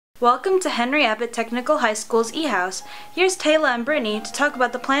Welcome to Henry Abbott Technical High School's eHouse. Here's Taylor and Brittany to talk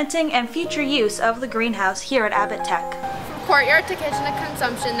about the planting and future use of the greenhouse here at Abbott Tech. From courtyard to kitchen to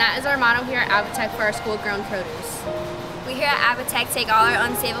consumption, that is our motto here at Abbott Tech for our school-grown produce. We here at Abbott Tech take all our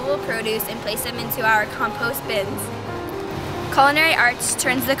unsavable produce and place them into our compost bins. Culinary Arts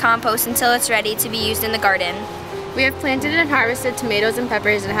turns the compost until it's ready to be used in the garden. We have planted and harvested tomatoes and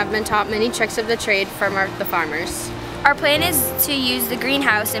peppers and have been taught many tricks of the trade from the farmers. Our plan is to use the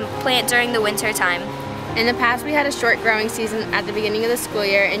greenhouse and plant during the winter time. In the past, we had a short growing season at the beginning of the school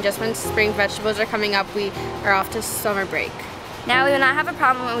year, and just when spring vegetables are coming up, we are off to summer break. Now we will not have a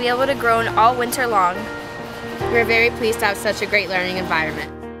problem and we'll be able to grow all winter long. We are very pleased to have such a great learning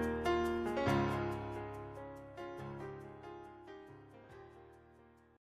environment.